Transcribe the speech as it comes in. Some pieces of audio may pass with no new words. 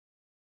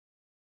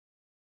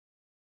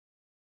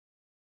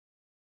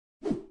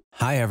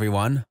Hi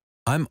everyone,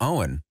 I'm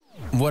Owen.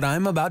 What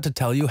I'm about to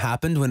tell you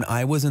happened when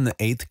I was in the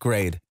 8th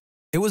grade.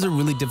 It was a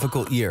really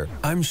difficult year.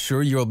 I'm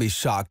sure you'll be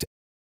shocked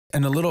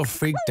and a little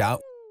freaked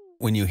out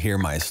when you hear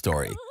my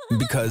story,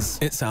 because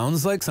it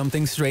sounds like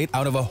something straight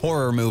out of a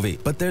horror movie,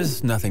 but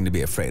there's nothing to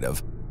be afraid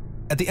of.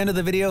 At the end of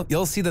the video,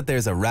 you'll see that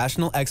there's a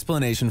rational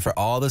explanation for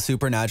all the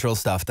supernatural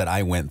stuff that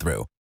I went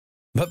through.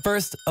 But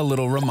first, a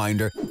little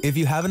reminder, if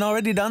you haven't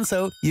already done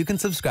so, you can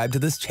subscribe to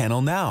this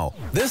channel now.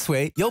 This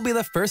way, you'll be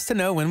the first to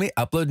know when we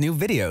upload new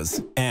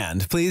videos.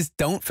 And please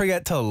don't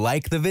forget to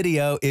like the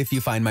video if you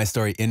find my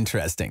story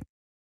interesting.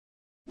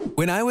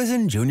 When I was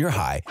in junior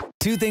high,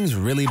 two things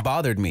really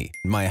bothered me: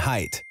 my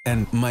height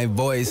and my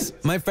voice.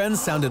 My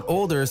friends sounded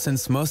older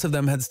since most of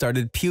them had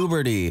started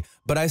puberty,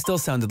 but I still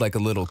sounded like a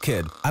little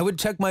kid. I would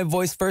check my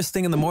voice first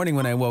thing in the morning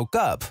when I woke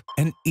up,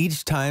 and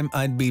each time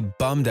I'd be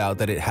bummed out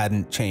that it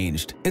hadn't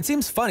changed. It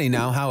seems funny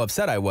now how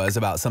upset I was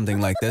about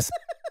something like this,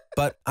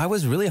 but I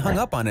was really hung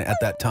up on it at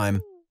that time.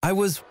 I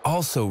was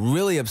also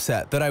really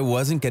upset that I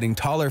wasn't getting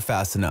taller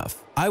fast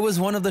enough. I was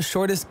one of the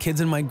shortest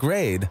kids in my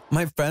grade.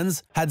 My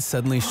friends had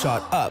suddenly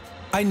shot up.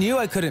 I knew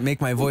I couldn't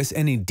make my voice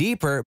any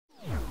deeper,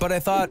 but I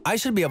thought I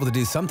should be able to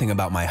do something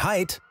about my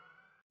height.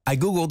 I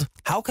Googled,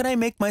 how could I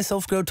make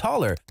myself grow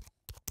taller?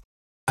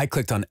 I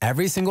clicked on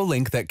every single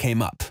link that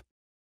came up.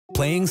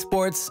 Playing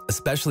sports,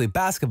 especially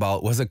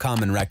basketball, was a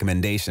common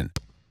recommendation.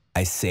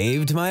 I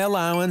saved my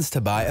allowance to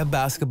buy a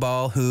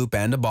basketball hoop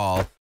and a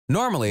ball.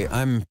 Normally,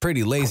 I'm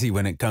pretty lazy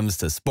when it comes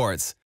to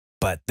sports,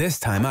 but this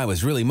time I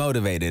was really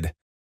motivated.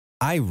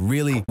 I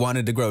really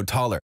wanted to grow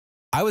taller.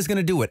 I was going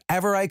to do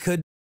whatever I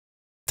could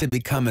to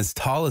become as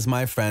tall as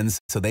my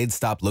friends so they'd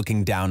stop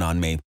looking down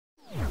on me.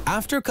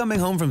 After coming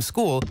home from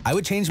school, I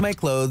would change my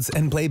clothes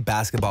and play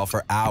basketball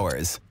for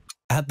hours.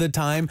 At the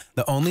time,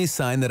 the only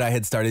sign that I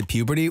had started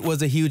puberty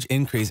was a huge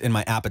increase in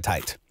my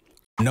appetite.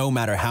 No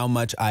matter how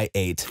much I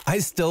ate, I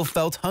still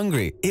felt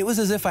hungry. It was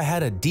as if I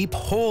had a deep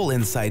hole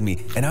inside me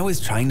and I was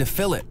trying to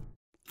fill it.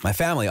 My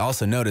family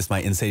also noticed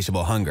my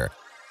insatiable hunger.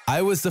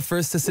 I was the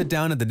first to sit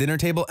down at the dinner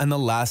table and the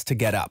last to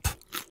get up.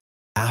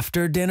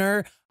 After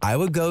dinner, I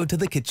would go to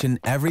the kitchen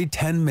every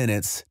 10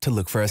 minutes to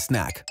look for a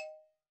snack.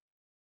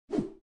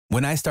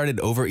 When I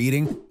started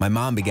overeating, my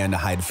mom began to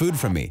hide food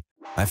from me.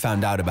 I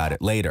found out about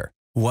it later.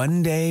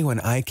 One day when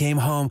I came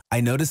home,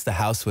 I noticed the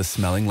house was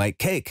smelling like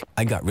cake.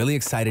 I got really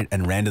excited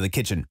and ran to the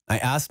kitchen. I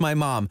asked my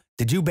mom,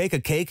 "Did you bake a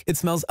cake? It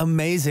smells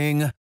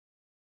amazing."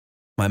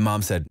 My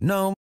mom said,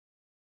 "No,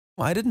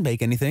 I didn't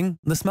bake anything.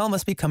 The smell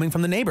must be coming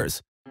from the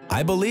neighbors."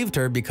 I believed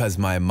her because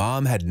my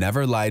mom had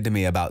never lied to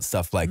me about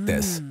stuff like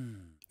this.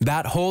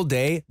 That whole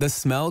day, the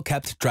smell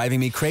kept driving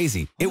me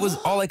crazy. It was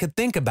all I could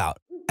think about.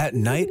 At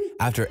night,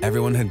 after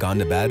everyone had gone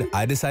to bed,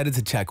 I decided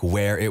to check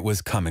where it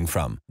was coming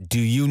from. Do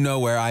you know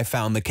where I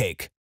found the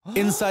cake?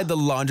 Inside the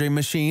laundry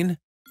machine.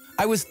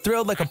 I was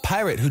thrilled like a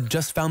pirate who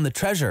just found the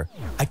treasure.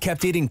 I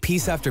kept eating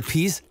piece after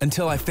piece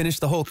until I finished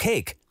the whole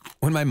cake.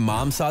 When my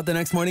mom saw it the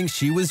next morning,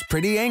 she was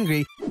pretty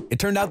angry. It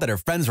turned out that her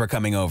friends were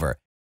coming over.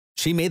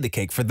 She made the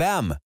cake for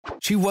them.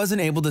 She wasn't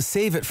able to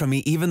save it from me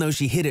even though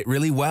she hid it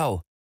really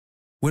well.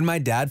 When my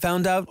dad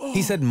found out,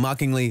 he said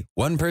mockingly,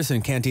 "One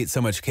person can't eat so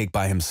much cake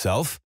by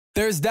himself.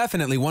 There's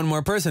definitely one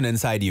more person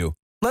inside you.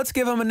 Let's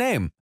give him a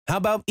name. How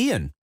about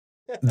Ian?"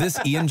 This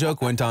Ian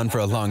joke went on for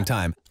a long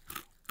time.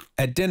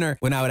 At dinner,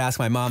 when I would ask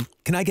my mom,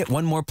 "Can I get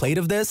one more plate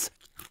of this?"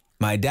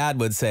 my dad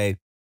would say,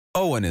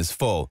 "Owen is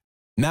full.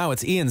 Now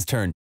it's Ian's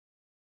turn.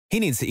 He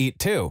needs to eat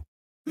too."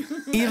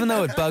 Even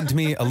though it bugged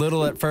me a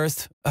little at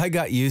first, I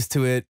got used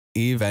to it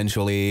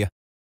eventually.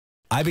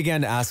 I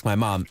began to ask my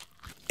mom,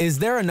 "Is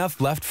there enough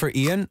left for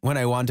Ian?" when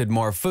I wanted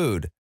more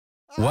food.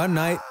 One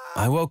night,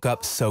 I woke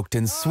up soaked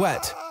in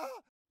sweat.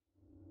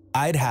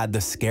 I'd had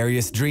the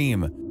scariest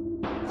dream.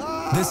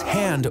 This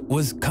hand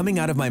was coming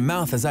out of my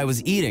mouth as I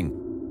was eating.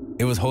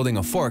 It was holding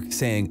a fork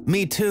saying,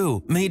 me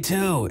too,"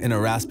 in a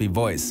raspy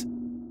voice.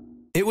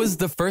 It was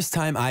the first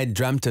time I'd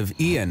dreamt of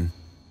Ian,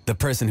 the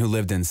person who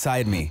lived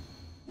inside me.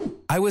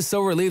 I was so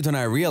relieved when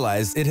I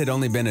realized it had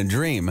only been a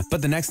dream,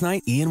 but the next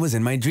night Ian was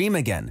in my dream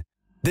again.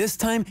 This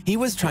time, he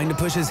was trying to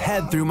push his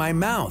head through my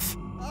mouth.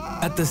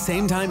 At the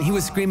same time, he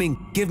was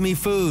screaming, give me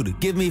food,"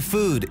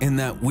 in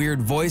that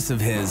weird voice of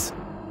his.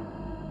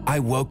 I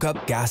woke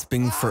up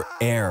gasping for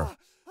air.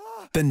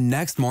 The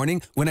next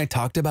morning, when I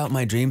talked about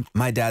my dream,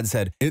 my dad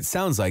said, "It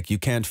sounds like you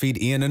can't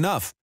feed Ian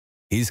enough.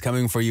 He's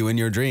coming for you in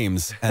your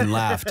dreams," and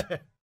laughed.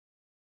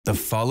 The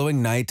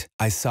following night,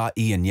 I saw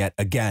Ian yet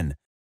again,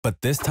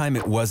 but this time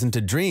it wasn't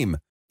a dream.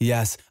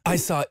 Yes, I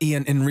saw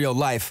Ian in real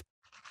life.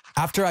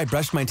 After I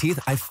brushed my teeth,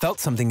 I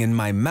felt something in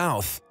my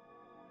mouth.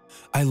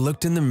 I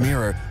looked in the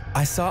mirror.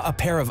 I saw a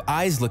pair of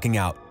eyes looking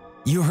out.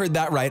 You heard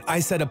that right. I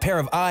said a pair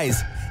of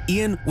eyes.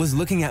 Ian was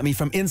looking at me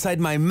from inside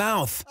my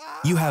mouth.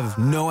 You have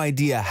no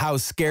idea how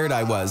scared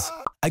I was.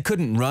 I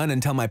couldn't run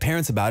and tell my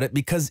parents about it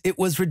because it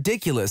was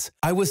ridiculous.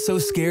 I was so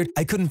scared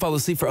I couldn't fall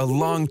asleep for a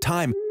long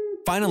time.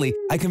 Finally,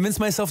 I convinced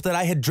myself that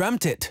I had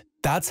dreamt it.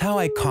 That's how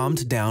I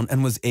calmed down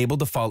and was able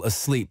to fall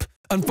asleep.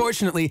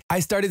 Unfortunately, I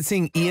started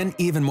seeing Ian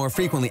even more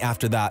frequently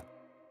after that.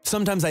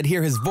 Sometimes I'd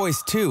hear his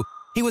voice too.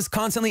 He was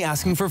constantly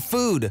asking for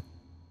food.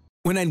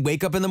 When I'd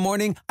wake up in the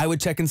morning, I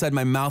would check inside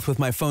my mouth with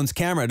my phone's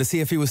camera to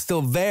see if he was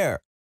still there.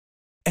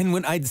 And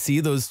when I'd see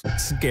those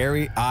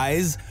scary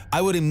eyes,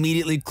 I would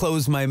immediately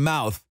close my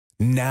mouth.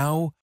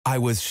 Now, I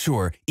was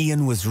sure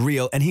Ian was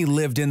real and he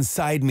lived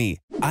inside me.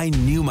 I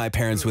knew my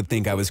parents would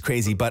think I was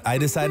crazy, but I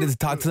decided to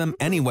talk to them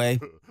anyway.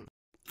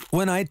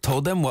 When I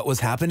told them what was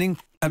happening,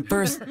 at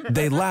first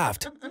they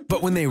laughed.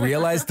 But when they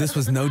realized this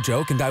was no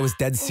joke and I was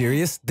dead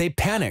serious, they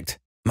panicked.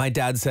 My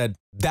dad said,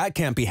 "That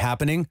can't be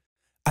happening."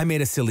 I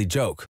made a silly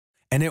joke,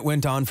 and it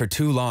went on for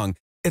too long.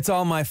 "It's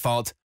all my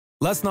fault.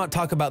 Let's not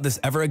talk about this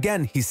ever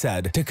again," he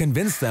said. To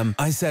convince them,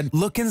 I said,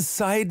 "Look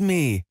inside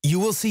me. You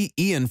will see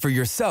Ian for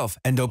yourself,"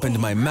 and opened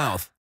my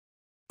mouth.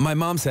 My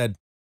mom said,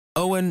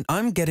 "Owen,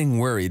 I'm getting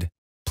worried.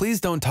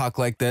 Please don't talk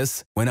like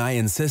this." When I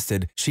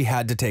insisted, she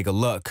had to take a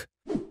look.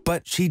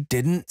 But she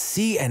didn't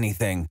see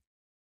anything.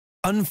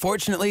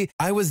 Unfortunately,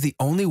 I was the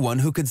only one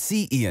who could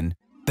see Ian.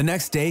 The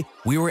next day,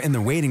 we were in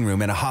the waiting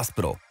room in a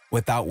hospital.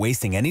 Without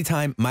wasting any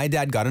time, my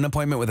dad got an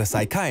appointment with a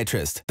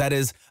psychiatrist, that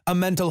is, a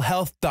mental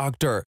health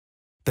doctor.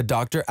 The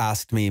doctor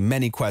asked me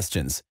many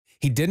questions.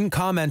 He didn't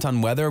comment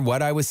on whether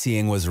what I was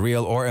seeing was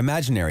real or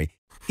imaginary.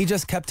 He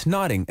just kept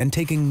nodding and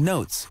taking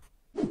notes.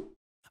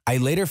 I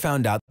later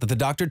found out that the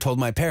doctor told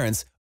my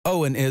parents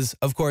Owen is,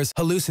 of course,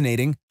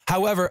 hallucinating.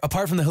 However,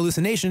 apart from the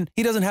hallucination,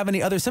 he doesn't have any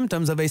other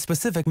symptoms of a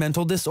specific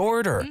mental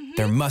disorder.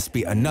 There must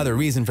be another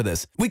reason for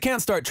this. We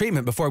can't start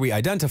treatment before we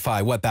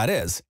identify what that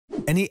is.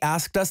 And he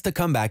asked us to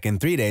come back in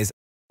 3 days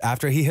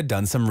after he had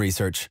done some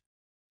research.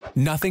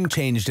 Nothing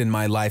changed in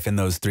my life in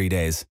those 3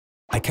 days.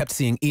 I kept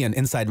seeing Ian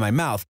inside my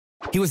mouth.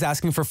 He was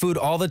asking for food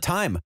all the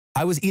time.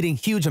 I was eating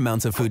huge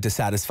amounts of food to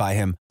satisfy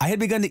him. I had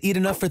begun to eat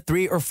enough for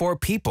 3 or 4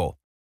 people.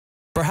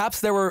 Perhaps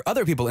there were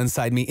other people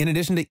inside me in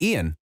addition to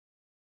Ian.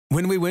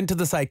 When we went to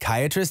the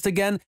psychiatrist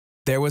again,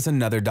 there was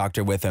another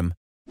doctor with him.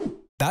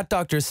 That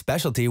doctor's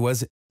specialty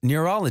was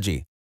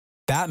neurology.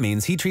 That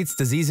means he treats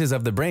diseases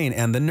of the brain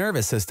and the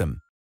nervous system.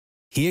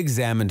 He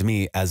examined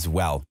me as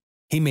well.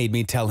 He made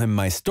me tell him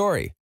my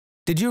story.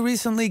 "Did you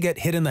recently get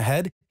hit in the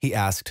head?" he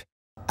asked.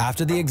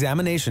 After the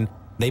examination,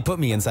 they put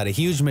me inside a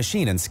huge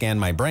machine and scanned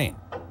my brain.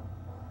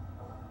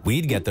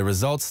 We'd get the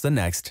results the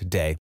next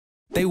day.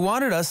 They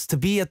wanted us to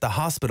be at the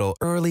hospital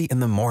early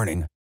in the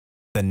morning.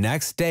 The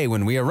next day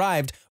when we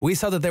arrived, we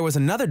saw that there was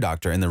another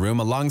doctor in the room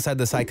alongside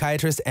the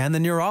psychiatrist and the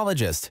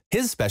neurologist.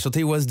 His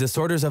specialty was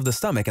disorders of the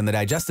stomach and the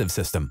digestive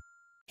system.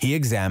 He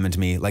examined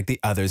me like the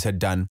others had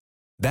done.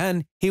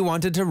 Then he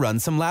wanted to run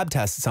some lab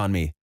tests on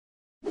me.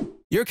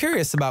 You're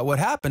curious about what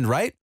happened,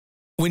 right?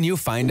 When you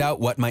find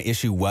out what my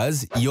issue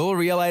was, you'll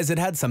realize it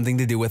had something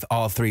to do with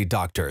all 3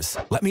 doctors.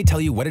 Let me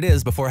tell you what it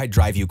is before I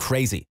drive you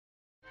crazy.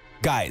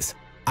 Guys,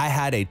 I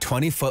had a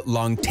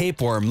 20-foot-long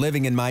tapeworm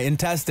living in my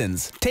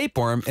intestines.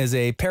 Tapeworm is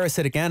a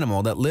parasitic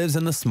animal that lives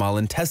in the small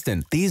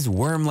intestine. These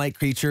worm-like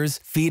creatures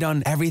feed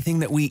on everything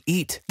that we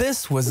eat.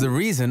 This was the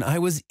reason I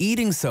was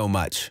eating so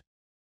much.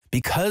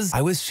 Because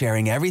I was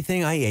sharing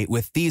everything I ate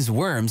with these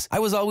worms, I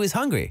was always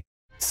hungry.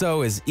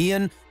 So is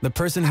Ian, the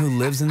person who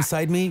lives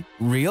inside me,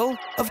 real?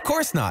 Of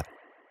course not.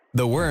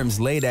 The worms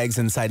laid eggs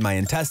inside my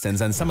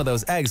intestines, and some of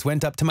those eggs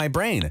went up to my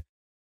brain.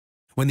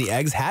 When the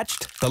eggs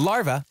hatched, the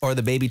larvae, or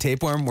the baby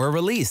tapeworm, were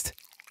released.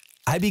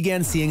 I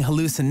began seeing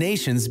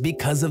hallucinations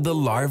because of the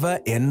larvae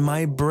in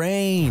my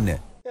brain.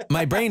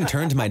 My brain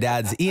turned my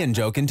dad's Ian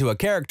joke into a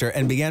character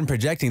and began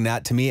projecting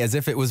that to me as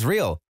if it was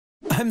real.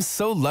 I'm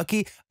so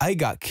lucky I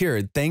got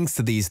cured thanks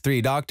to these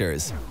 3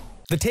 doctors.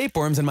 The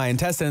tapeworms in my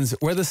intestines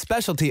were the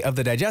specialty of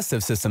the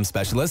digestive system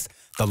specialist,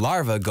 the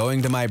larva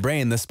going to my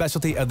brain the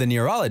specialty of the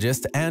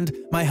neurologist, and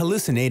my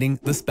hallucinating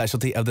the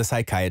specialty of the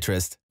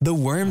psychiatrist. The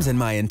worms in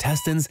my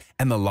intestines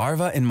and the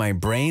larva in my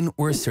brain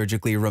were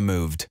surgically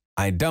removed.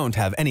 I don't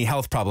have any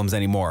health problems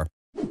anymore.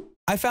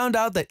 I found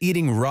out that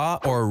eating raw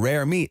or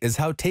rare meat is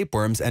how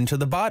tapeworms enter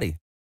the body.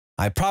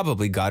 I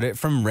probably got it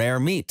from rare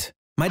meat.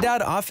 My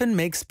dad often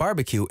makes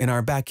barbecue in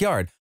our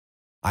backyard.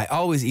 I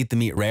always eat the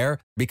meat rare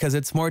because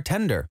it's more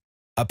tender.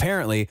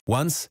 Apparently,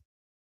 once,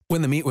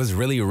 when the meat was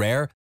really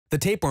rare, the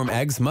tapeworm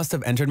eggs must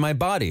have entered my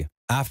body.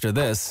 After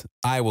this,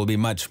 I will be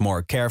much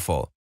more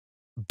careful.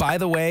 By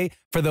the way,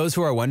 for those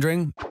who are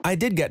wondering, I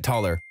did get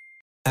taller.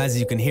 As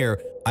you can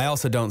hear, I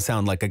also don't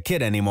sound like a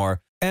kid anymore,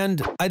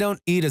 and I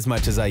don't eat as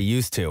much as I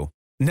used to.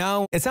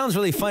 Now, it sounds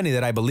really funny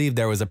that I believed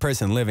there was a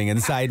person living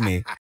inside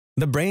me.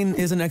 The brain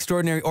is an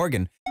extraordinary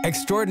organ,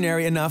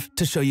 extraordinary enough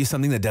to show you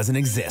something that doesn't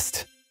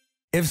exist.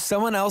 If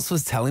someone else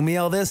was telling me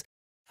all this,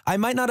 I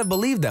might not have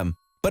believed them.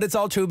 But it's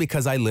all true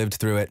because I lived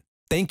through it.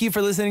 Thank you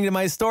for listening to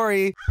my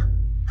story.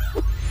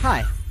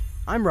 Hi,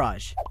 I'm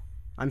Raj.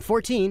 I'm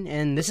 14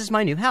 and this is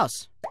my new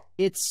house.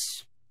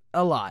 It's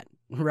a lot,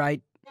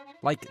 right?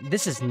 Like,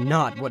 this is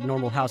not what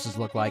normal houses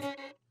look like.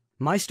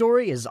 My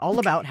story is all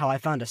about how I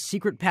found a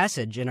secret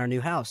passage in our new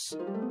house.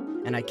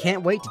 And I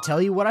can't wait to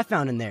tell you what I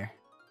found in there.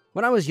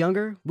 When I was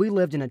younger, we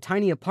lived in a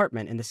tiny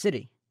apartment in the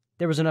city.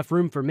 There was enough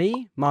room for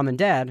me, mom and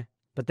dad,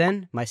 but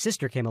then my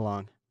sister came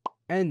along.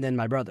 And then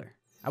my brother.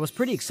 I was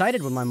pretty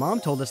excited when my mom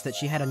told us that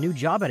she had a new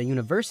job at a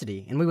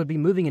university and we would be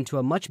moving into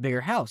a much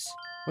bigger house,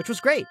 which was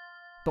great.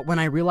 But when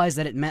I realized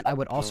that it meant I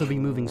would also be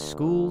moving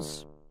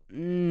schools,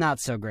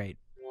 not so great.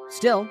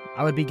 Still,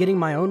 I would be getting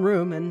my own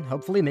room and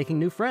hopefully making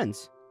new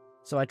friends.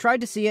 So I tried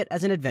to see it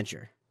as an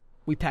adventure.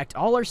 We packed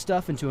all our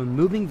stuff into a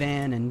moving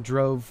van and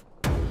drove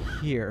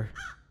here.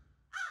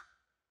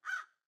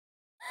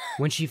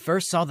 When she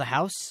first saw the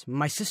house,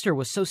 my sister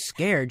was so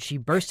scared she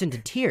burst into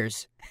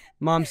tears.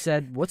 Mom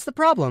said, "What's the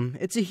problem?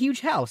 It's a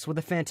huge house with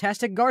a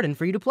fantastic garden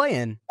for you to play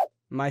in."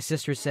 My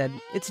sister said,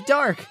 "It's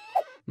dark."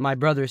 My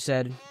brother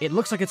said, "It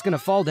looks like it's gonna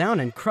fall down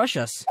and crush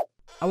us."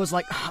 I was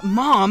like,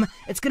 "Mom,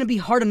 it's gonna be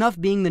hard enough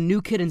being the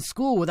new kid in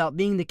school without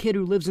being the kid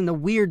who lives in the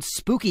weird,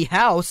 spooky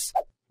house."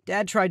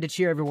 Dad tried to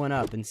cheer everyone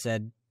up and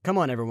said, "Come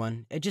on,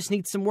 everyone, it just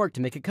needs some work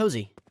to make it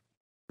cozy."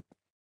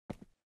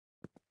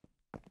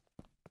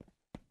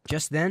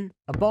 Just then,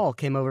 a ball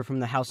came over from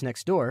the house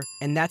next door,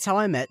 and that's how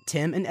I met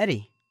Tim and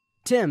Eddie.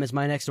 Tim is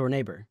my next-door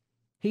neighbor.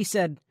 He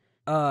said,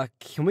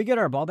 can we get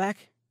our ball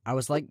back?" I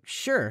was like,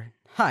 "Sure.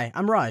 Hi,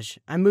 I'm Raj.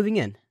 I'm moving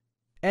in."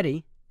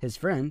 Eddie, his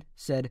friend,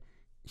 said,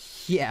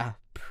 "Yeah,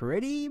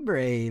 pretty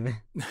brave."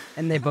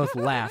 And they both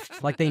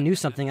laughed, like they knew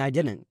something I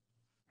didn't.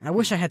 I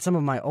wish I had some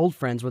of my old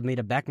friends with me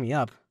to back me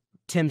up.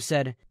 Tim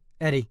said,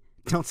 "Eddie,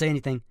 don't say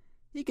anything.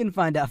 He can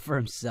find out for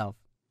himself."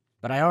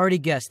 But I already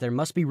guessed there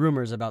must be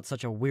rumors about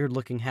such a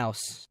weird-looking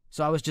house.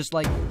 So I was just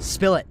like,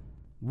 "Spill it.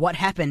 What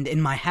happened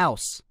in my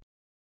house?"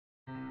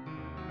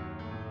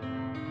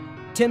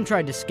 Tim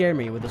tried to scare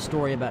me with a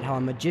story about how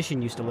a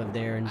magician used to live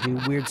there and do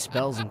weird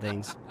spells and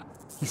things.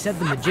 He said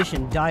the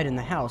magician died in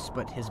the house,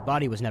 but his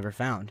body was never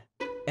found.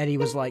 Eddie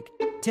was like,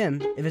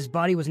 "Tim, if his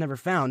body was never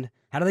found,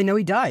 how do they know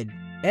he died?"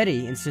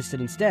 Eddie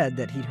insisted instead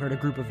that he'd heard a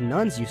group of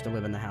nuns used to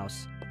live in the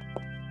house.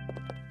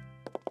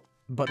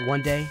 But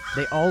one day,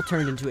 they all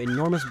turned into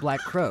enormous black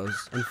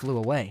crows and flew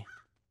away.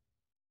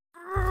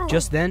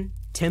 Just then,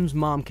 Tim's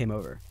mom came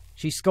over.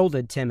 She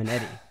scolded Tim and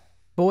Eddie.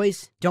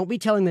 "Boys, don't be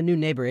telling the new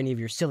neighbor any of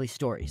your silly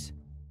stories.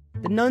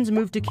 The nuns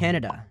moved to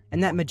Canada,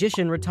 and that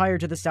magician retired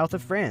to the south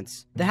of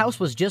France. The house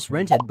was just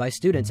rented by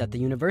students at the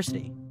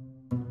university."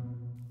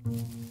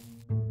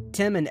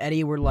 Tim and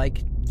Eddie were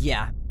like,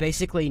 "Yeah,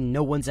 basically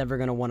no one's ever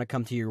gonna want to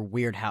come to your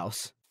weird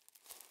house."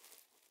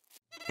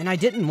 And I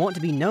didn't want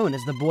to be known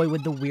as the boy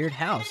with the weird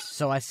house,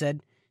 so I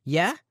said,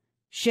 "Yeah?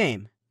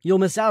 Shame. You'll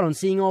miss out on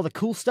seeing all the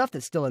cool stuff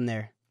that's still in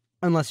there.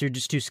 Unless you're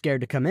just too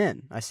scared to come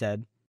in," I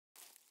said.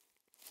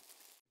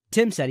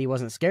 Tim said he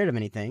wasn't scared of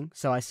anything,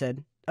 so I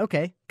said,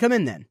 "Okay, come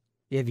in then,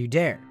 if you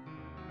dare."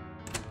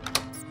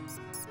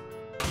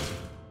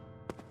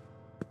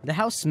 The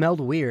house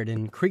smelled weird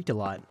and creaked a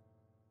lot,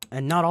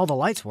 and not all the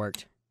lights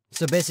worked.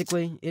 So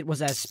basically, it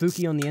was as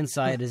spooky on the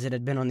inside as it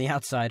had been on the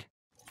outside.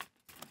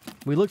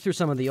 We looked through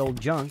some of the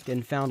old junk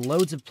and found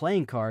loads of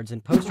playing cards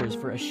and posters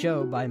for a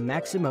show by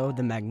Maximo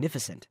the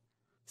Magnificent.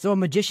 So a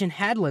magician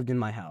had lived in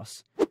my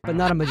house, but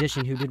not a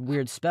magician who did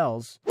weird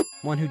spells,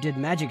 one who did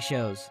magic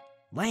shows.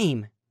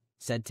 "Lame,"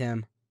 said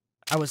Tim.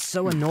 I was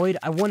so annoyed,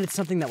 I wanted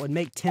something that would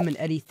make Tim and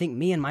Eddie think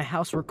me and my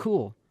house were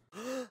cool.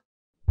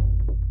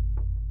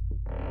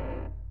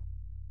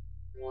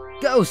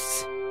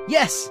 Ghosts!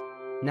 Yes!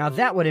 Now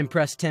that would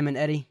impress Tim and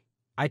Eddie.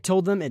 I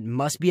told them it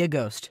must be a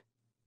ghost.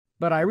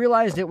 But I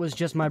realized it was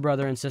just my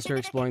brother and sister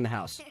exploring the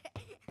house.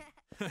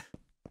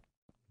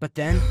 But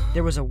then,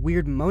 there was a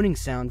weird moaning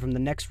sound from the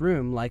next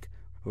room, like,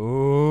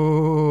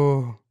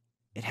 "Oh."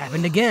 It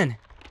happened again.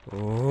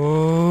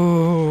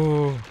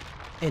 "Oh."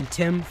 And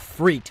Tim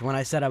freaked when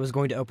I said I was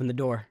going to open the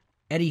door.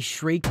 Eddie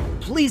shrieked,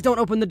 "Please don't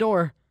open the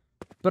door."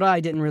 But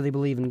I didn't really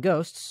believe in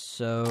ghosts,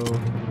 so...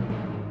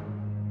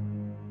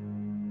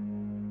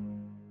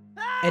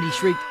 Eddie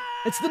shrieked,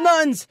 "It's the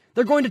nuns!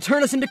 They're going to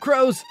turn us into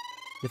crows!"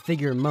 The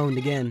figure moaned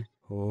again.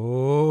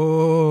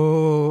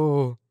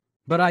 "Oh."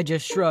 But I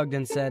just shrugged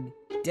and said,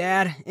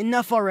 "Dad,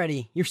 enough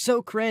already. You're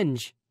so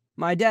cringe."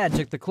 My dad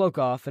took the cloak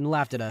off and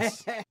laughed at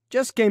us.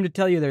 "Just came to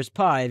tell you there's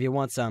pie if you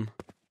want some."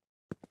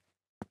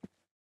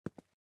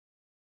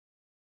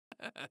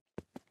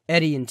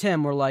 Eddie and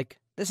Tim were like,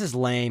 "This is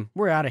lame.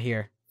 We're out of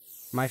here."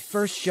 My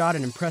first shot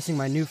at impressing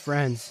my new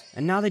friends,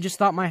 and now they just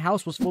thought my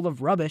house was full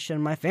of rubbish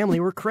and my family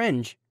were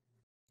cringe.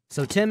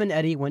 So Tim and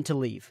Eddie went to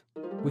leave.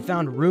 We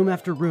found room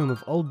after room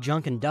of old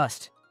junk and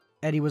dust.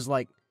 Eddie was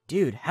like,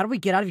 "Dude, how do we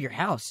get out of your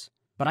house?"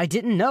 But I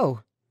didn't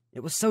know.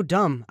 It was so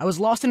dumb. I was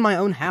lost in my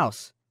own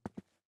house.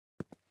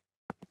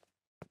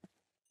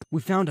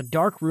 We found a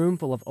dark room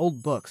full of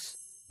old books.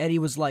 Eddie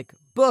was like,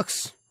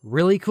 "Books!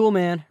 Really cool,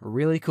 man.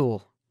 Really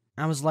cool."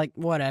 I was like,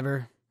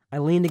 "Whatever." I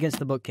leaned against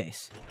the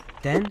bookcase.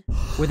 Then,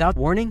 without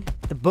warning,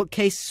 the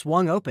bookcase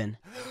swung open.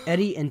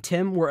 Eddie and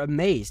Tim were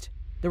amazed.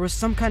 There was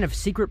some kind of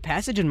secret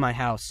passage in my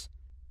house.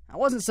 I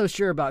wasn't so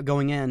sure about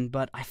going in,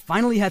 but I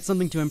finally had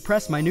something to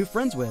impress my new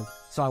friends with,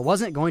 so I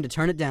wasn't going to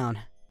turn it down.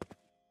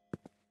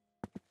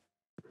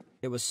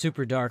 It was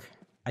super dark.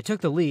 I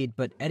took the lead,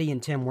 but Eddie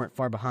and Tim weren't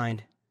far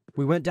behind.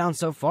 We went down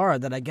so far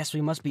that I guess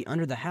we must be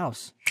under the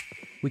house.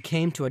 We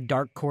came to a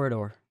dark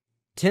corridor.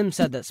 Tim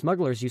said that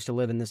smugglers used to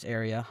live in this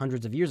area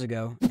hundreds of years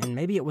ago, and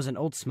maybe it was an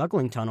old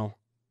smuggling tunnel.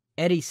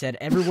 Eddie said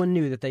everyone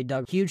knew that they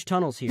dug huge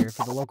tunnels here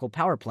for the local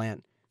power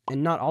plant,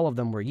 and not all of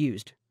them were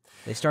used.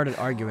 They started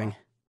arguing.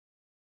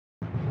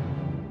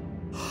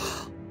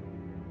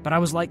 But I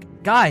was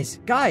like, guys,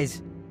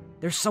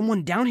 there's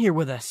someone down here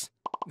with us.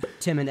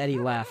 Tim and Eddie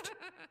laughed.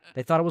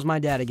 They thought it was my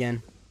dad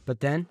again. But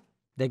then,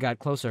 they got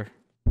closer.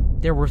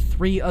 There were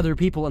 3 other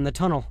people in the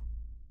tunnel.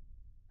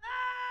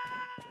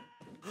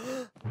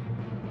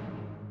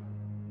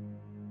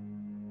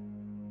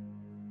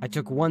 I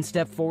took 1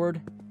 step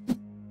forward,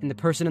 and the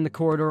person in the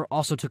corridor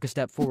also took a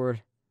step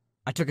forward.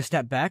 I took a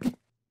step back.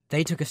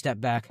 They took a step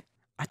back.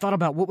 I thought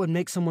about what would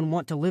make someone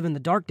want to live in the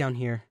dark down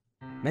here.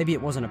 Maybe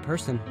it wasn't a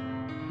person.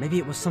 Maybe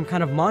it was some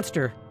kind of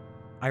monster.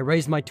 I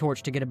raised my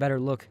torch to get a better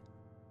look.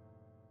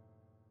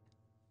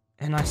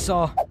 And I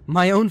saw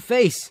my own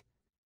face.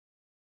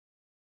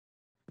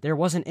 There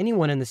wasn't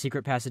anyone in the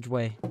secret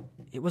passageway.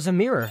 It was a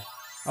mirror.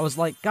 I was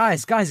like,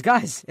 guys,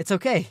 it's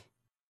okay.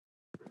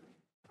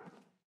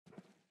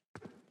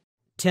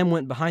 Tim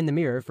went behind the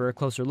mirror for a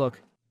closer look.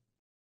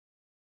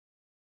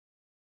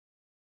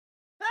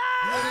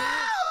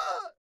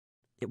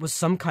 It was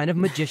some kind of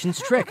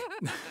magician's trick,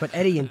 but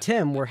Eddie and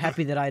Tim were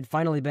happy that I had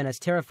finally been as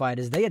terrified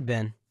as they had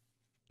been.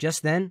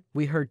 Just then,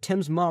 we heard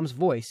Tim's mom's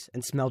voice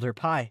and smelled her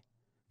pie.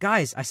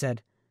 Guys, I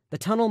said, the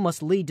tunnel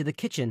must lead to the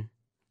kitchen.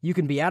 You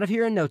can be out of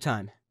here in no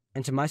time.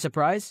 And to my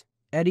surprise,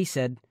 Eddie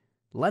said,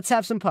 let's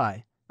have some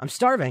pie. I'm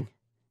starving.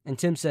 And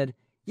Tim said,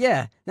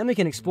 yeah, then we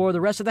can explore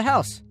the rest of the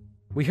house.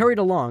 We hurried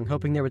along,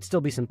 hoping there would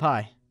still be some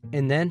pie.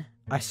 And then,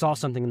 I saw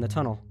something in the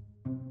tunnel.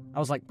 I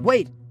was like,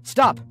 wait,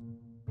 stop!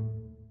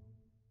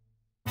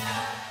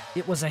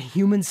 It was a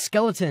human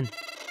skeleton.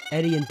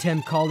 Eddie and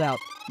Tim called out,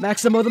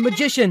 Maximo the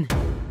Magician!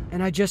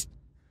 And I just...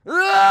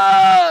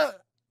 Aah!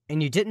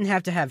 And you didn't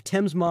have to have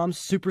Tim's mom's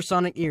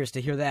supersonic ears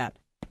to hear that.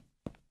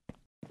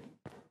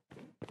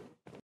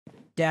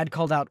 Dad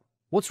called out,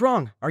 what's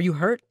wrong? Are you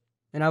hurt?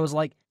 And I was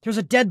like, there's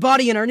a dead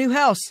body in our new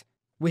house!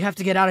 We have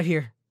to get out of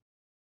here.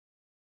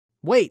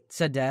 Wait,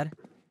 said Dad.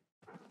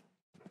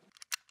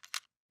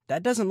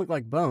 That doesn't look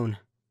like bone.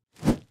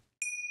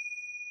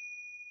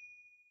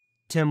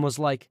 Tim was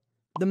like,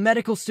 the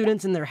medical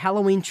students and their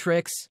Halloween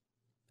tricks.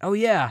 Oh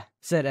yeah,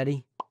 said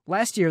Eddie.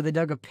 Last year they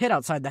dug a pit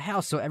outside the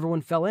house so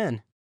everyone fell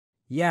in.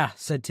 Yeah,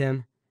 said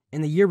Tim.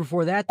 And the year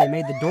before that they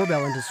made the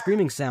doorbell into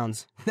screaming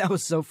sounds. That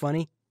was so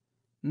funny.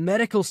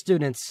 Medical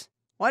students.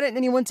 Why didn't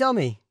anyone tell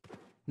me?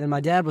 Then my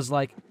dad was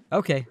like,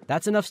 okay,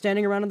 that's enough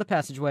standing around in the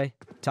passageway.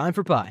 Time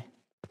for pie.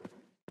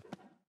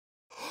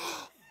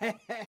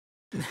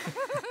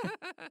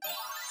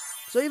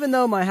 So even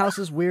though my house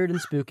is weird and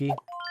spooky,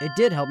 it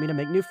did help me to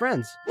make new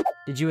friends.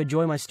 Did you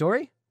enjoy my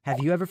story?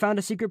 Have you ever found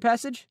a secret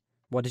passage?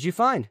 What did you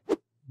find?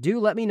 Do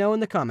let me know in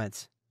the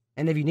comments.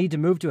 And if you need to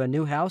move to a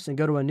new house and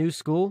go to a new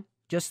school,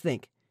 just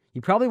think,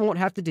 you probably won't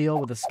have to deal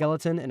with a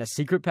skeleton in a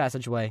secret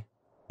passageway.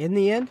 In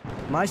the end,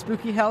 my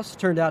spooky house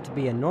turned out to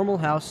be a normal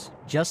house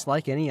just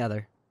like any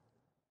other.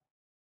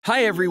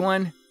 Hi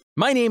everyone,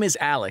 my name is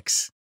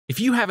Alex. If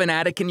you have an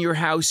attic in your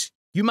house,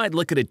 you might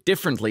look at it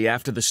differently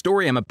after the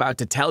story I'm about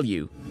to tell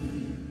you.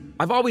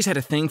 I've always had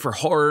a thing for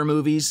horror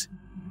movies.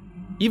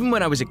 Even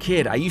when I was a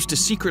kid, I used to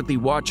secretly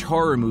watch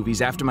horror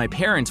movies after my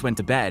parents went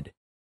to bed.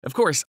 Of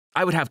course,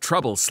 I would have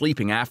trouble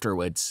sleeping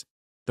afterwards.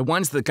 The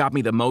ones that got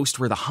me the most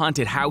were the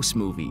haunted house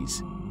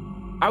movies.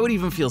 I would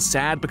even feel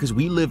sad because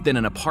we lived in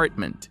an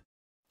apartment.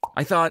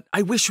 I thought,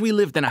 I wish we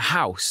lived in a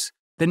house.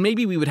 Then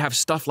maybe we would have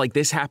stuff like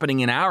this happening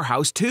in our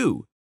house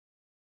too.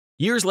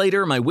 Years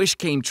later, my wish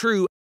came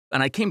true,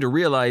 and I came to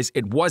realize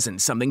it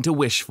wasn't something to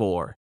wish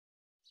for.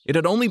 It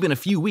had only been a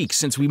few weeks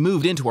since we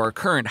moved into our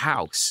current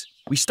house.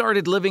 We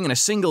started living in a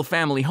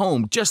single-family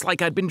home just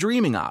like I'd been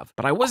dreaming of,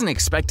 but I wasn't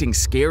expecting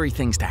scary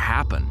things to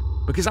happen,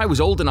 because I was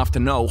old enough to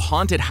know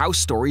haunted house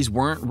stories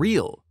weren't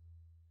real.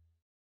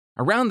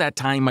 Around that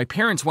time, my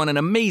parents won an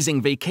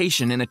amazing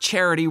vacation in a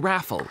charity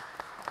raffle.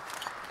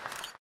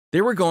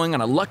 They were going on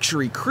a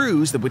luxury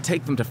cruise that would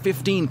take them to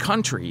 15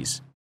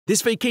 countries.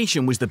 This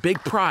vacation was the big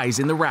prize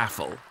in the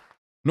raffle.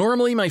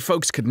 Normally, my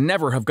folks could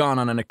never have gone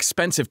on an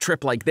expensive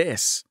trip like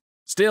this.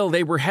 Still,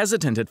 they were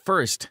hesitant at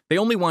first. They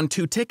only won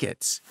 2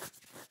 tickets.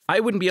 I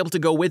wouldn't be able to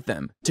go with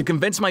them. To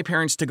convince my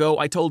parents to go,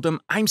 I told them,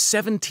 I'm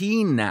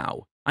 17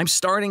 now. I'm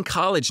starting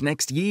college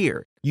next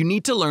year. You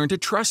need to learn to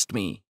trust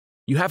me.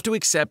 You have to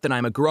accept that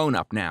I'm a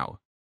grown-up now.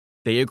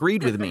 They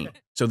agreed with me.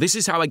 So this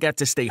is how I got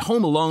to stay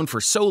home alone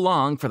for so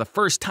long for the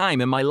first time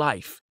in my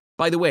life.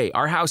 By the way,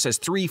 our house has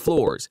 3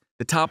 floors.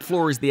 The top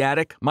floor is the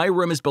attic. My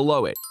room is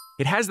below it.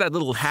 It has that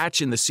little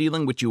hatch in the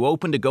ceiling which you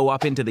open to go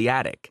up into the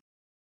attic.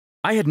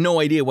 I had no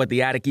idea what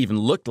the attic even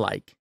looked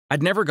like.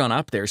 I'd never gone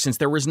up there since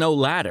there was no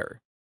ladder.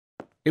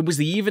 It was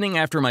the evening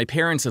after my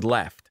parents had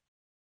left.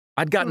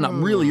 I'd gotten up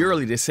really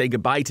early to say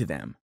goodbye to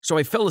them, so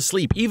I fell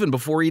asleep even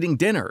before eating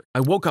dinner. I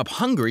woke up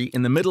hungry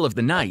in the middle of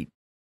the night.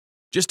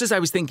 Just as I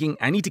was thinking,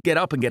 I need to get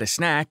up and get a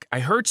snack,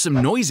 I heard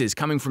some noises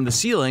coming from the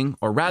ceiling,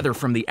 or rather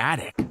from the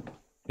attic.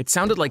 It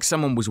sounded like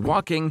someone was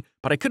walking,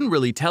 but I couldn't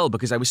really tell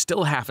because I was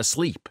still half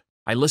asleep.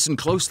 I listened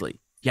closely.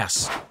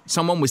 Yes,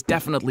 someone was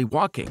definitely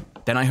walking.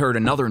 Then I heard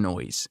another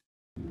noise.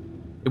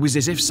 It was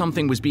as if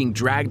something was being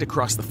dragged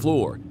across the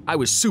floor. I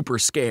was super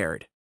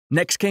scared.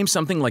 Next came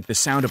something like the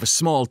sound of a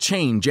small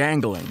chain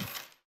jangling.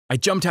 I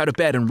jumped out of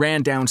bed and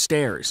ran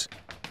downstairs.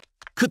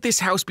 Could this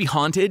house be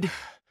haunted?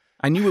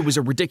 I knew it was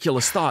a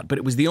ridiculous thought, but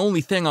it was the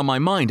only thing on my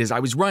mind as I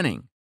was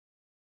running.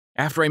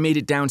 After I made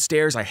it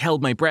downstairs, I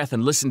held my breath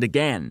and listened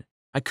again.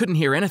 I couldn't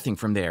hear anything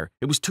from there.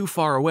 It was too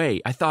far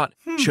away. I thought,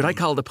 should I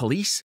call the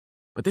police?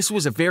 But this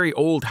was a very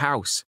old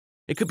house.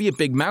 It could be a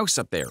big mouse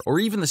up there, or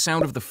even the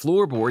sound of the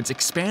floorboards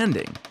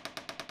expanding.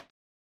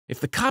 If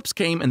the cops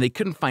came and they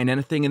couldn't find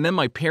anything and then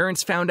my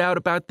parents found out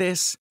about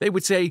this, they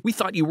would say, "We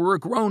thought you were a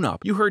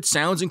grown-up. You heard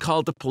sounds and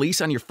called the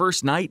police on your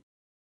first night."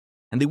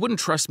 And they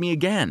wouldn't trust me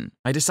again.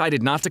 I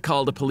decided not to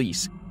call the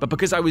police, but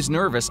because I was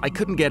nervous, I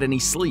couldn't get any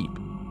sleep.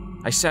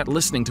 I sat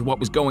listening to what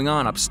was going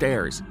on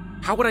upstairs.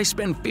 How would I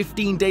spend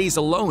 15 days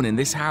alone in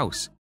this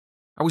house?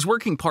 I was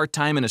working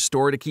part-time in a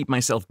store to keep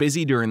myself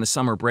busy during the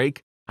summer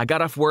break. I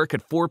got off work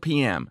at 4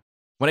 p.m.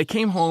 When I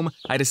came home,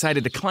 I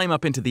decided to climb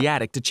up into the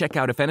attic to check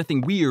out if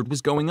anything weird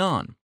was going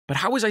on. But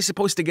how was I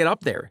supposed to get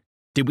up there?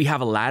 Did we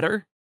have a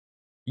ladder?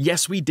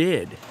 Yes, we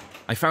did.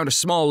 I found a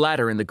small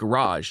ladder in the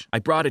garage. I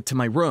brought it to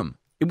my room.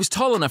 It was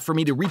tall enough for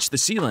me to reach the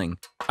ceiling.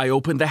 I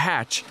opened the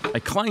hatch, I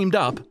climbed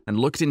up, and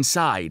looked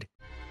inside.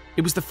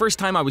 It was the first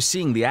time I was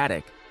seeing the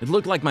attic. It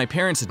looked like my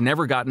parents had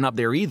never gotten up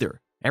there either.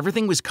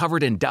 Everything was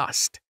covered in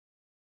dust.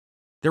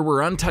 There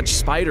were untouched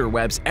spider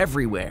webs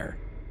everywhere.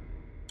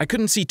 I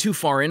couldn't see too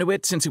far into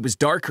it since it was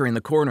darker in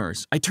the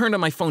corners. I turned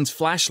on my phone's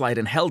flashlight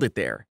and held it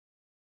there.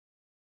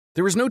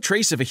 There was no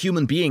trace of a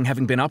human being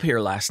having been up here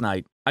last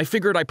night. I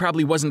figured I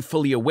probably wasn't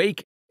fully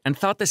awake and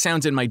thought the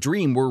sounds in my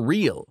dream were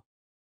real.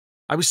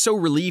 I was so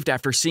relieved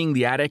after seeing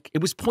the attic,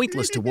 it was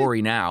pointless to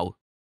worry now.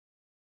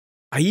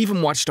 I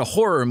even watched a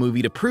horror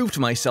movie to prove to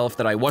myself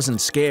that I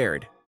wasn't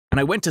scared. And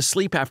I went to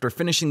sleep after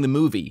finishing the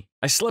movie.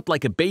 I slept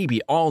like a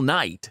baby all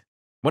night.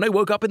 When I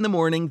woke up in the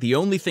morning, the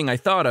only thing I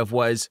thought of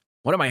was,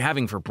 what am I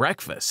having for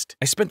breakfast?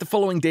 I spent the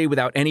following day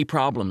without any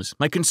problems.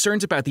 My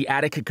concerns about the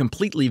attic had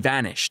completely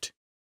vanished.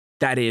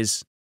 That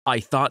is, I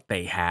thought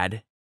they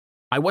had.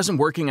 I wasn't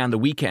working on the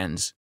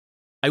weekends.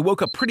 I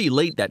woke up pretty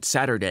late that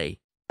Saturday.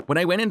 When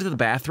I went into the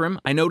bathroom,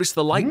 I noticed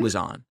the light was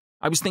on.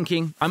 I was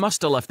thinking, I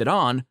must have left it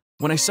on,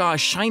 when I saw a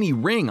shiny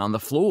ring on the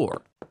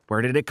floor.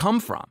 Where did it come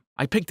from?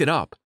 I picked it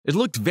up. It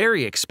looked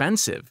very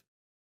expensive.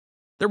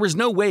 There was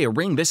no way a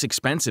ring this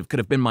expensive could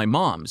have been my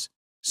mom's.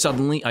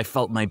 Suddenly, I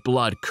felt my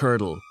blood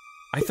curdle.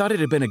 I thought it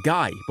had been a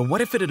guy, but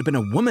what if it had been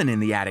a woman in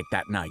the attic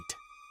that night?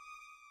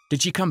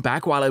 Did she come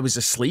back while I was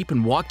asleep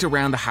and walked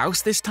around the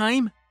house this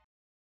time?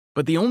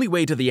 But the only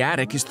way to the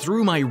attic is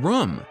through my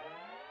room.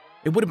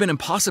 It would have been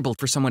impossible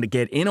for someone to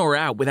get in or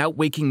out without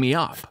waking me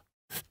up.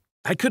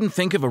 I couldn't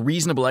think of a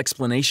reasonable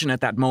explanation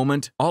at that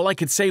moment. All I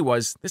could say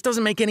was, this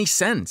doesn't make any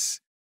sense.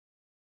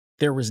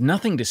 There was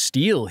nothing to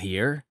steal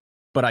here,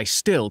 but I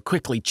still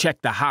quickly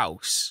checked the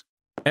house.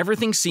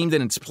 Everything seemed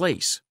in its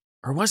place.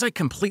 Or was I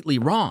completely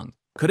wrong?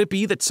 Could it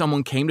be that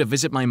someone came to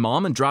visit my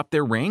mom and dropped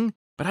their ring?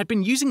 But I'd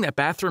been using that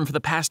bathroom for the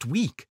past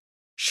week.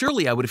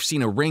 Surely I would have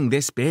seen a ring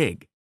this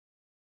big.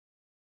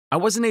 I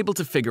wasn't able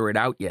to figure it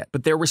out yet,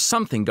 but there was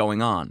something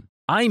going on.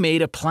 I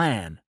made a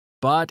plan,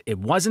 but it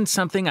wasn't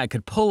something I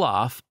could pull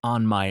off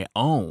on my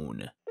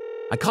own.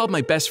 I called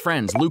my best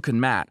friends, Luke and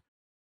Matt.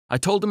 I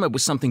told them it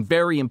was something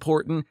very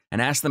important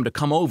and asked them to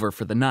come over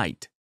for the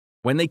night.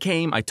 When they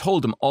came, I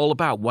told them all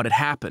about what had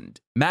happened.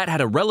 Matt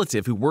had a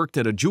relative who worked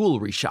at a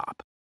jewelry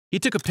shop. He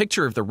took a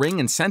picture of the ring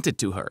and sent it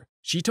to her.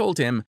 She told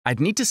him, I'd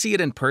need to see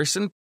it in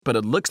person, but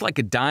it looks like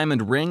a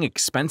diamond ring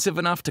expensive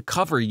enough to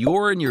cover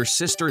your and your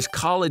sister's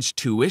college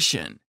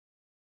tuition.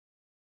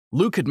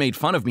 Luke had made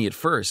fun of me at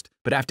first,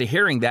 but after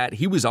hearing that,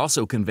 he was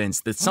also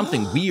convinced that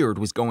something weird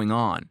was going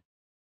on.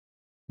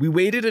 We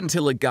waited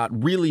until it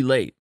got really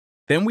late.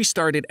 Then we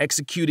started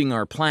executing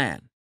our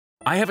plan.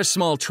 I have a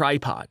small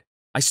tripod.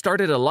 I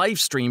started a live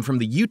stream from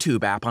the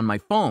YouTube app on my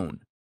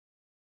phone.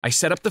 I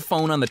set up the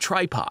phone on the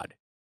tripod.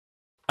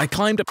 I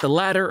climbed up the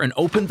ladder and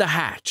opened the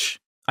hatch.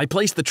 I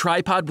placed the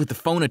tripod with the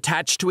phone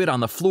attached to it on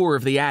the floor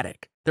of the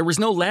attic. There was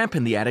no lamp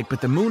in the attic,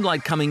 but the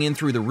moonlight coming in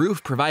through the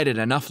roof provided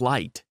enough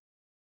light.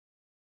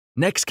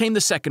 Next came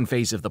the second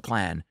phase of the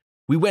plan.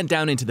 We went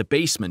down into the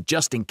basement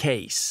just in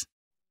case.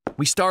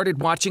 We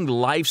started watching the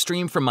live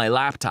stream from my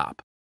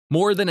laptop.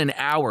 More than an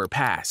hour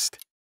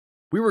passed.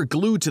 We were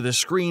glued to the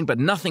screen, but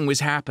nothing was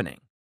happening.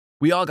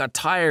 We all got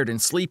tired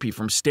and sleepy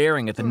from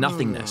staring at the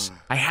nothingness.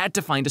 I had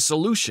to find a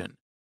solution.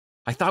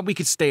 I thought we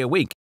could stay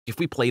awake if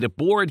we played a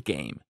board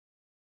game.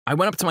 I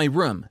went up to my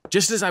room.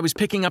 Just as I was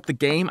picking up the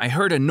game, I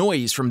heard a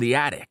noise from the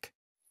attic.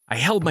 I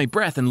held my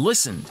breath and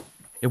listened.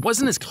 It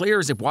wasn't as clear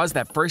as it was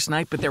that first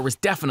night, but there was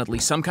definitely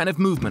some kind of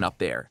movement up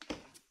there.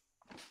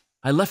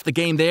 I left the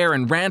game there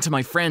and ran to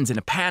my friends in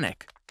a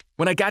panic.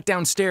 When I got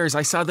downstairs,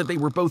 I saw that they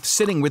were both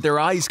sitting with their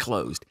eyes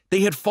closed.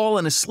 They had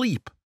fallen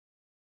asleep.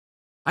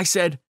 I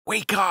said,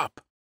 "Wake up!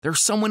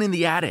 There's someone in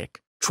the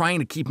attic," trying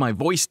to keep my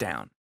voice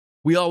down.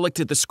 We all looked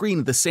at the screen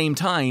at the same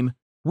time.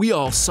 We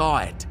all saw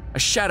it. A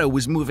shadow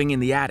was moving in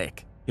the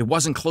attic. It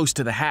wasn't close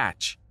to the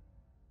hatch.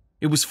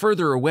 It was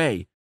further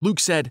away, Luke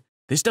said,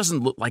 "This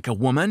doesn't look like a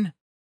woman."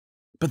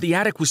 But the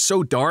attic was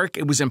so dark,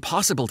 it was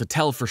impossible to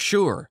tell for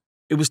sure.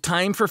 It was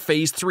time for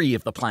phase 3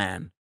 of the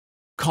plan.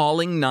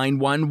 Calling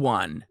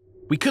 911.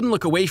 We couldn't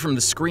look away from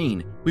the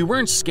screen. We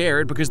weren't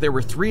scared because there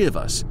were 3 of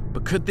us,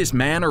 but could this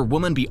man or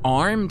woman be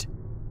armed?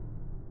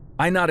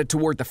 I nodded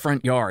toward the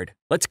front yard.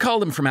 "Let's call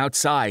them from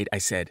outside," I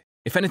said.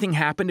 "If anything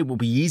happened, it will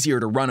be easier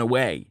to run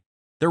away."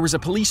 There was a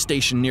police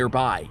station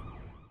nearby.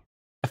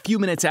 A few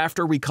minutes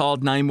after we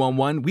called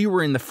 911, we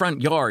were in the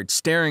front yard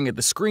staring at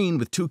the screen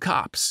with 2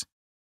 cops.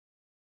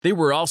 They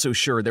were also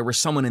sure there was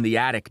someone in the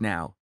attic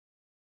now.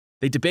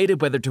 They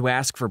debated whether to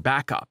ask for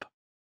backup.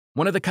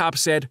 One of the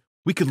cops said,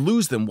 "We could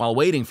lose them while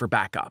waiting for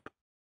backup."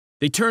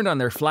 They turned on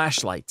their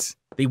flashlights.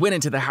 They went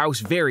into the house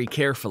very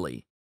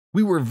carefully.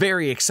 We were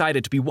very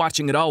excited to be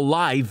watching it all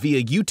live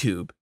via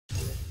YouTube.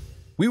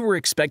 We were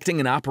expecting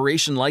an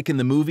operation like in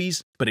the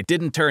movies, but it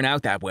didn't turn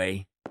out that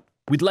way.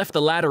 We'd left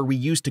the ladder we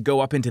used to go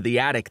up into the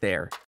attic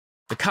there.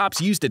 The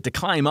cops used it to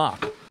climb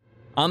up.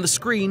 On the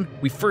screen,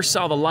 we first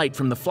saw the light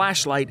from the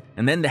flashlight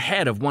and then the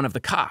head of one of the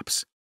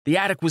cops. The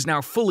attic was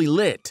now fully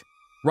lit.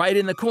 Right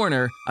in the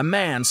corner, a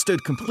man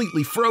stood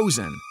completely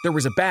frozen. There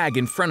was a bag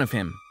in front of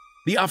him.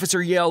 The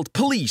officer yelled,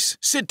 "Police,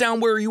 sit down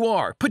where you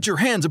are. Put your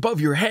hands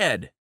above your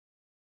head."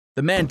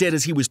 The man did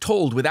as he was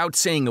told without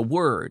saying a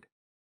word.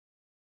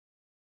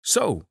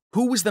 So,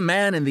 who was the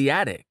man in the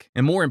attic?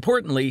 And more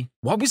importantly,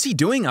 what was he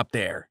doing up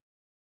there?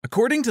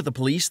 According to the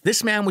police,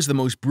 this man was the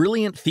most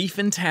brilliant thief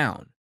in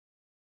town.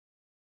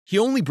 He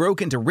only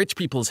broke into rich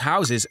people's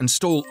houses and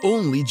stole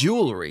only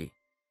jewelry.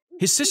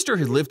 His sister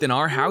had lived in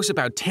our house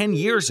about 10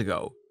 years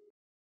ago.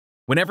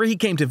 Whenever he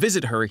came to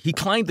visit her, he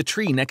climbed the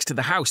tree next to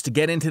the house to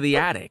get into the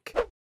attic.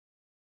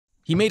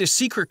 He made a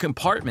secret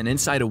compartment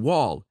inside a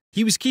wall.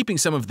 He was keeping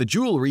some of the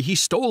jewelry he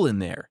stole in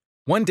there.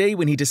 One day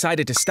when he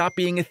decided to stop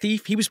being a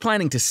thief, he was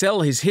planning to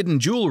sell his hidden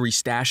jewelry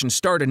stash and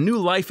start a new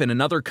life in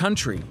another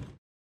country.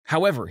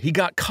 However, he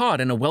got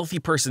caught in a wealthy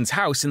person's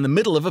house in the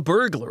middle of a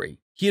burglary.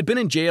 He had been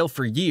in jail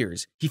for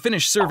years. He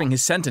finished serving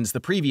his sentence the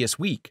previous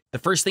week. The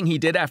first thing he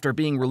did after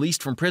being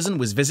released from prison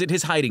was visit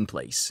his hiding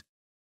place,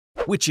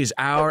 which is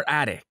our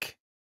attic.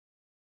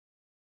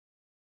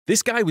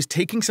 This guy was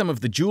taking some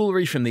of the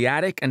jewelry from the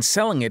attic and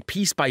selling it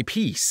piece by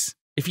piece.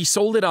 If he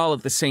sold it all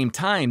at the same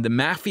time, the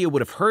mafia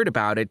would have heard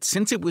about it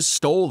since it was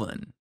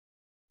stolen.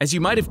 As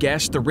you might have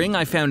guessed, the ring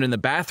I found in the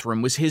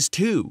bathroom was his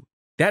too.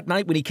 That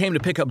night when he came to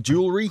pick up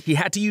jewelry, he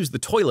had to use the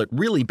toilet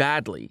really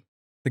badly.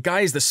 The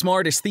guy is the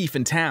smartest thief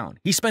in town.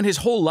 He spent his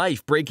whole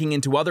life breaking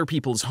into other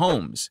people's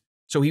homes,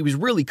 so he was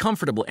really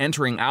comfortable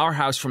entering our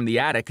house from the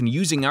attic and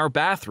using our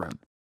bathroom.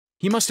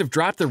 He must have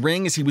dropped the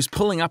ring as he was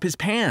pulling up his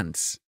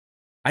pants.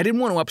 I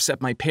didn't want to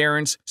upset my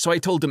parents, so I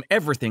told them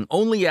everything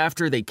only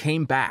after they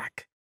came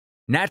back.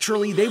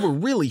 Naturally, they were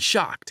really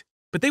shocked,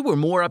 but they were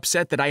more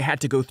upset that I had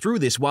to go through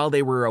this while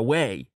they were away.